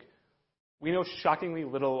 we know shockingly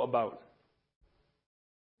little about.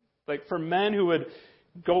 For men who would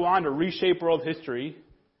go on to reshape world history,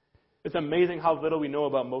 it's amazing how little we know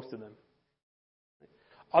about most of them.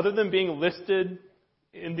 Other than being listed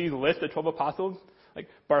in these lists of 12 apostles,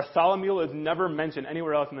 Bartholomew is never mentioned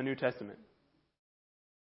anywhere else in the New Testament.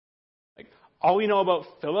 All we know about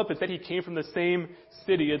Philip is that he came from the same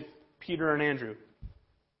city as Peter and Andrew.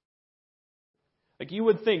 You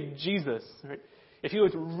would think Jesus, right? if he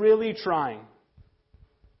was really trying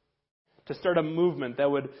to start a movement that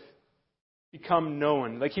would become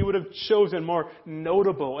known, like he would have chosen more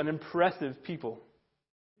notable and impressive people.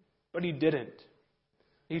 But he didn't.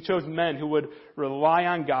 He chose men who would rely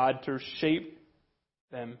on God to shape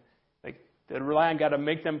them, like to rely on God to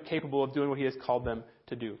make them capable of doing what he has called them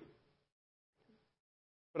to do.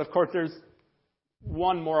 But of course, there's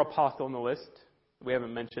one more apostle on the list that we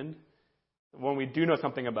haven't mentioned, the one we do know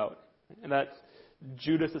something about, and that's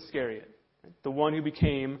Judas Iscariot, the one who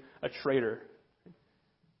became a traitor,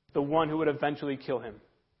 the one who would eventually kill him.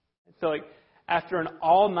 So, like, after an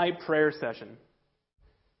all-night prayer session,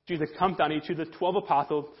 Jesus comes down, he chooses 12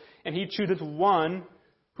 apostles, and he chooses one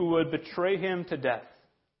who would betray him to death.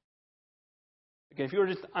 Again, if you were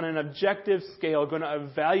just on an objective scale going to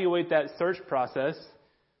evaluate that search process,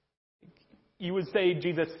 you would say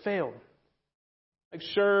Jesus failed. Like,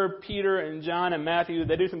 sure, Peter and John and Matthew,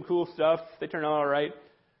 they do some cool stuff. They turn out all right.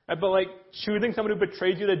 But, like, choosing someone who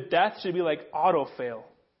betrays you to death should be like auto-fail,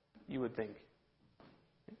 you would think.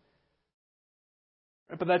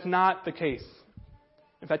 But that's not the case.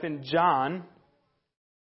 In fact, in John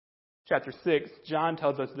chapter 6, John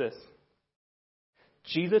tells us this.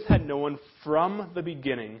 Jesus had known from the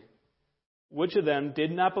beginning which of them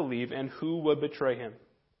did not believe and who would betray him.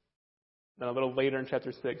 Then a little later in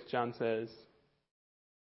chapter 6,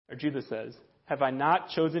 Jesus says, "Have I not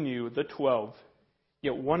chosen you, the 12,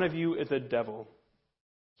 yet one of you is a devil."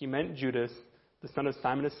 He meant Judas, the son of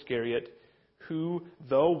Simon Iscariot, who,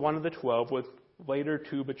 though one of the 12, was later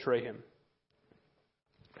to betray him.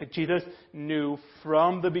 Like, Jesus knew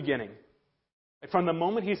from the beginning, like from the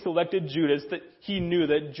moment he selected Judas, that he knew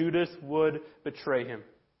that Judas would betray him.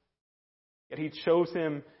 Yet he chose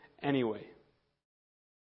him anyway.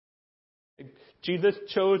 Like, Jesus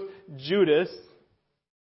chose Judas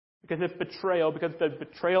because the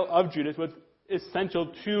betrayal of Judas was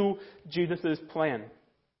essential to Jesus' plan.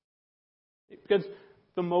 Because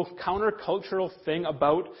the most countercultural thing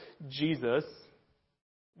about Jesus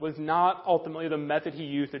was not ultimately the method he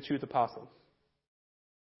used to choose apostles.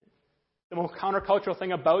 The most countercultural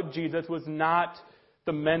thing about Jesus was not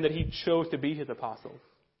the men that he chose to be his apostles.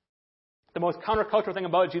 The most countercultural thing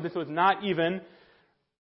about Jesus was not even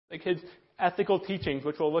like his ethical teachings,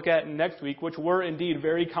 which we'll look at next week, which were indeed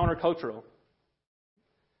very countercultural.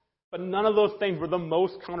 But none of those things were the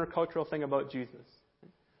most countercultural thing about Jesus.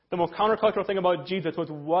 The most countercultural thing about Jesus was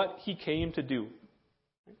what he came to do.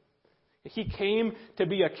 He came to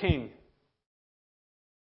be a king.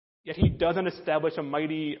 Yet he doesn't establish a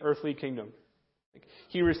mighty earthly kingdom.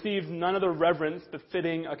 He receives none of the reverence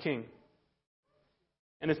befitting a king.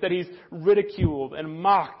 And instead he's ridiculed and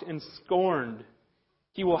mocked and scorned.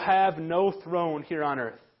 He will have no throne here on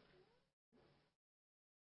earth.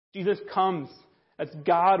 Jesus comes as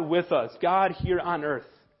God with us, God here on earth.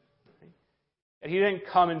 And he didn't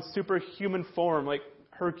come in superhuman form like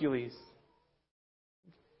Hercules.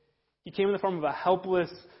 He came in the form of a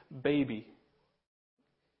helpless baby.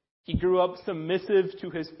 He grew up submissive to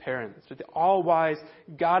his parents. The all-wise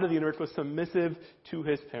God of the universe was submissive to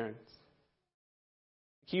his parents.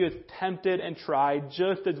 He was tempted and tried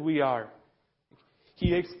just as we are.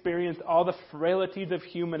 He experienced all the frailties of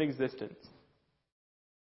human existence.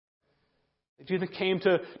 Jesus came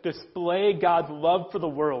to display God's love for the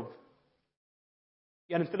world.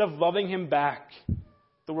 Yet instead of loving him back,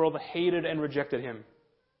 the world hated and rejected him.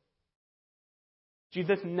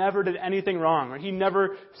 Jesus never did anything wrong, or he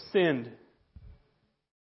never sinned.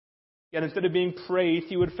 Yet instead of being praised,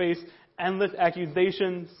 he would face endless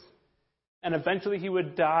accusations, and eventually he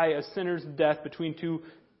would die a sinner's death between two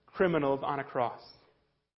criminals on a cross.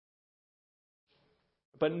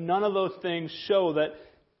 But none of those things show that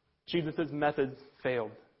Jesus' methods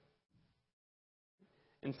failed.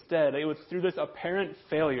 Instead, it was through this apparent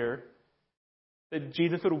failure that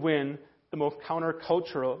Jesus would win the most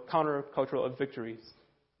countercultural of victories.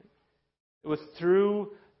 It was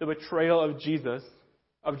through the betrayal of Judas,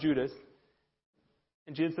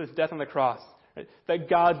 and Jesus' death on the cross, right, that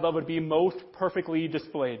God's love would be most perfectly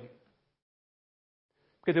displayed.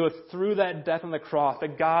 Because it was through that death on the cross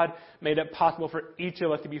that God made it possible for each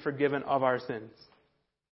of us to be forgiven of our sins,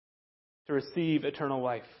 to receive eternal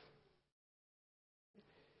life.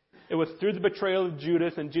 It was through the betrayal of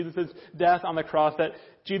Judas and Jesus' death on the cross that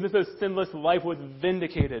Jesus' sinless life was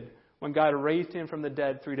vindicated when God raised him from the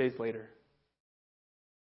dead 3 days later.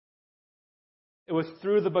 It was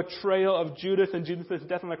through the betrayal of Judas and Jesus'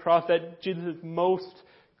 death on the cross that Jesus is most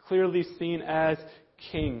clearly seen as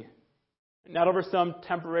king. Not over some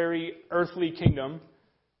temporary earthly kingdom,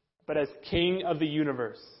 but as king of the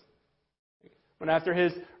universe. When after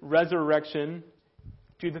his resurrection,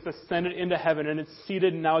 Jesus ascended into heaven and is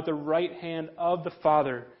seated now at the right hand of the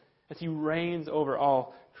Father as he reigns over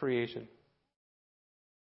all creation.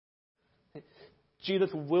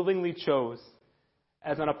 Jesus willingly chose,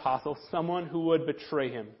 as an apostle, someone who would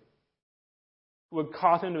betray him, who would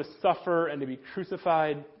cause him to suffer and to be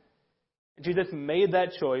crucified. And Jesus made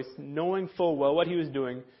that choice, knowing full well what he was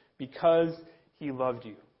doing, because he loved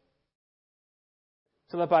you.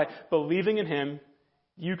 So that by believing in him,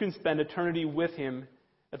 you can spend eternity with him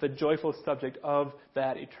as a joyful subject of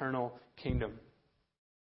that eternal kingdom.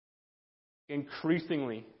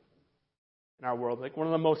 Increasingly in our world, like one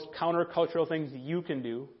of the most countercultural things you can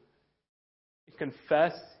do is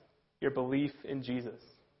confess your belief in Jesus.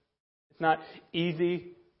 It's not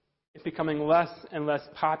easy. It's becoming less and less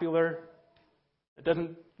popular. It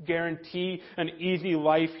doesn't guarantee an easy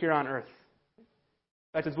life here on earth.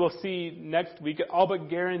 In fact, as we'll see next week, it all but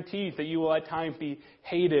guarantees that you will at times be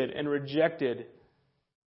hated and rejected.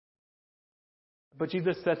 But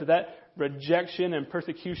Jesus says that rejection and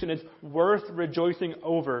persecution is worth rejoicing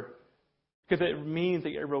over because it means that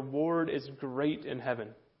your reward is great in heaven.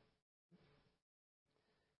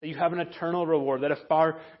 That you have an eternal reward that is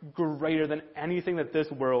far greater than anything that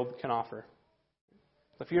this world can offer.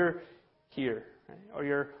 So if you're here, right, or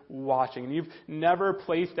you're watching, and you've never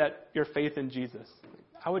placed your faith in Jesus,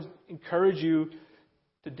 I would encourage you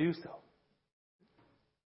to do so.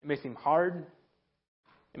 It may seem hard.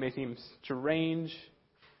 It may seem strange.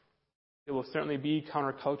 It will certainly be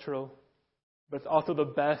countercultural. But it's also the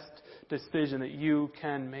best decision that you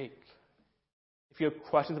can make. If you have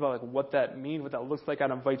questions about what that means, what that looks like,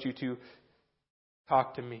 I'd invite you to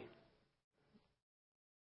talk to me.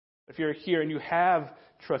 If you're here and you have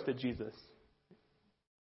trusted Jesus,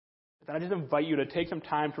 then I just invite you to take some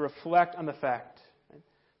time to reflect on the fact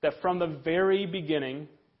that from the very beginning,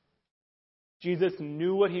 Jesus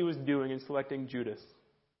knew what he was doing in selecting Judas.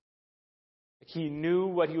 He knew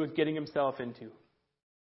what he was getting himself into.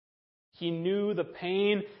 He knew the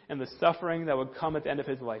pain and the suffering that would come at the end of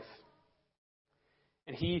his life.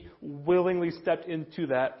 And he willingly stepped into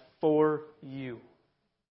that for you.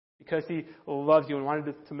 Because he loves you and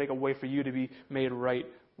wanted to make a way for you to be made right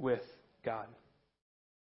with God.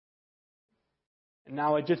 And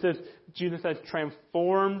now, just as Jesus has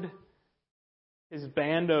transformed his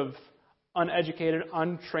band of uneducated,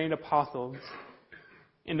 untrained apostles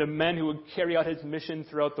into men who would carry out his mission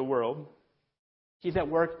throughout the world, he's at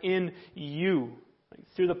work in you,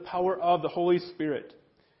 through the power of the Holy Spirit,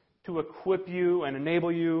 to equip you and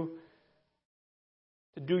enable you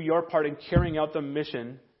to do your part in carrying out the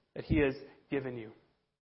mission that he has given you.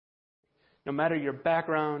 No matter your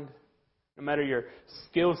background, no matter your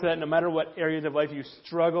skill set, no matter what areas of life you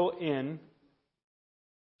struggle in,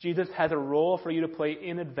 Jesus has a role for you to play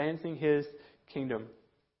in advancing his kingdom.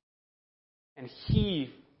 And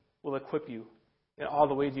he will equip you in all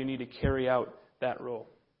the ways you need to carry out that role.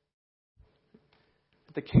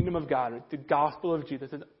 The kingdom of God, the gospel of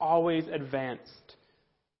Jesus, is always advanced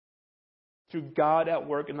through God at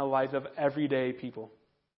work in the lives of everyday people.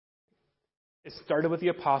 It started with the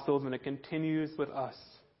apostles and it continues with us.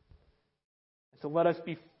 So let us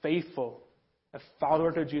be faithful as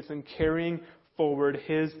followers of Jesus in carrying forward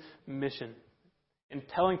his mission, in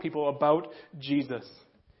telling people about Jesus,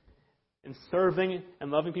 in serving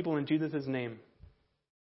and loving people in Jesus' name.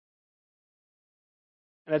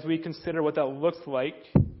 And as we consider what that looks like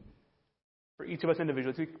for each of us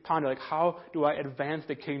individuals, we ponder, how do I advance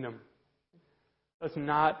the kingdom? Let's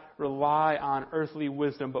not rely on earthly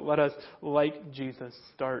wisdom, but let us, like Jesus,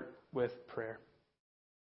 start with prayer.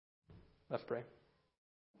 Let's pray.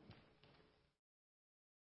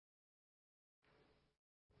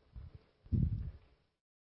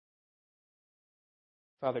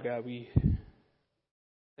 Father God, we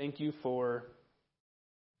thank you for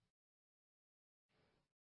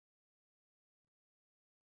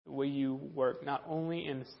the way you work, not only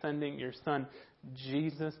in sending your son,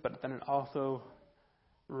 Jesus, but then also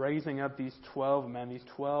raising up these 12 men, these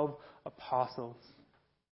 12 apostles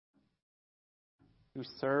who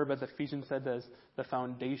serve, as Ephesians said, as the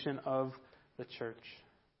foundation of the church.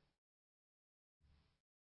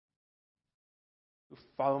 Who,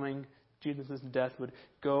 following Jesus' death, would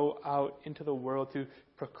go out into the world to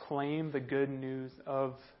proclaim the good news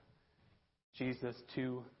of Jesus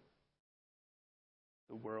to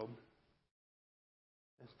the world.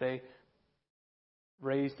 As they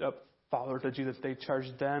raised up followers of Jesus, they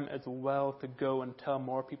charged them as well to go and tell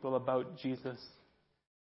more people about Jesus.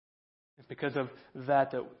 It's because of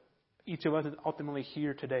that each of us is ultimately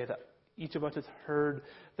here today, that each of us has heard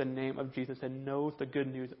the name of Jesus and knows the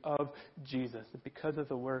good news of Jesus. It's because of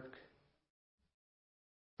the work,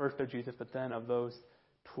 first of Jesus, but then of those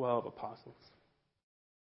 12 apostles.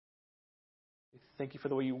 We thank you for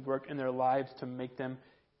the way you worked in their lives to make them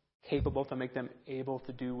capable, to make them able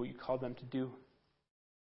to do what you called them to do.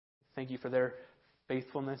 Thank you for their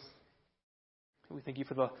faithfulness. We thank you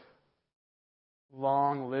for the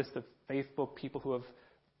long list of faithful people who have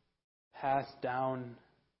passed down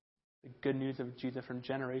the good news of Jesus from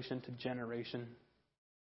generation to generation.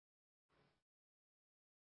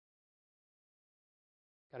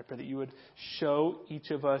 God, I pray that you would show each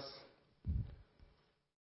of us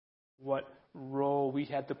what role we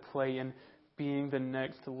had to play in being the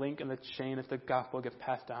next link in the chain as the gospel gets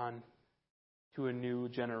passed on to a new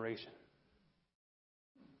generation.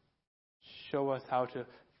 Show us how to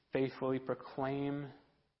faithfully proclaim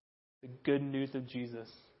the good news of Jesus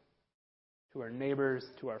to our neighbors,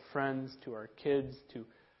 to our friends, to our kids, to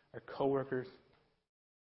our coworkers,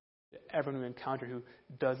 to everyone we encounter who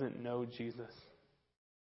doesn't know Jesus.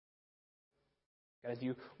 God, as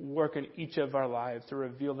you work in each of our lives to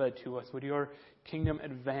reveal that to us, would your kingdom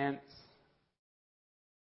advance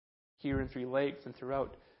here in Three Lakes and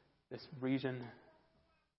throughout this region?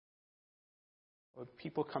 Would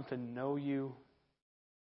people come to know you?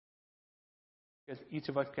 Because each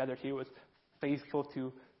of us gathered here was faithful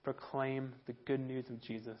to proclaim the good news of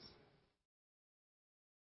Jesus.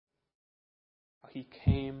 He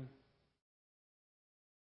came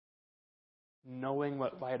knowing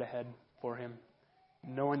what lied ahead for him,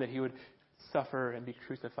 knowing that he would suffer and be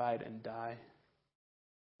crucified and die.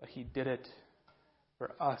 But he did it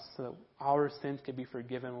for us so that our sins could be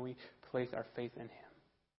forgiven when we place our faith in him.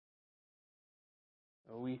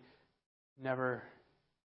 So we never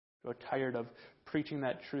grow tired of preaching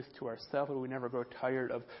that truth to ourselves, but we never grow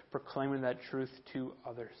tired of proclaiming that truth to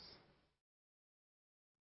others.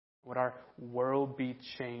 Would our world be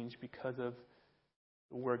changed because of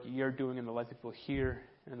the work you're doing in the lives of people here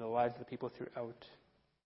and in the lives of the people throughout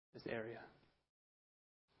this area?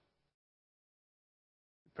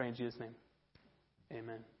 We pray in Jesus' name.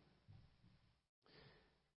 Amen.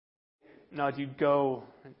 Now as you go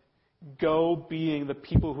being the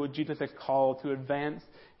people who Jesus has called to advance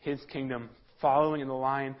his kingdom, following in the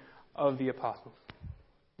line of the apostles.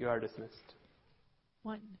 You are dismissed.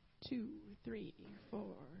 1, 2, 3,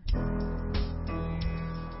 4.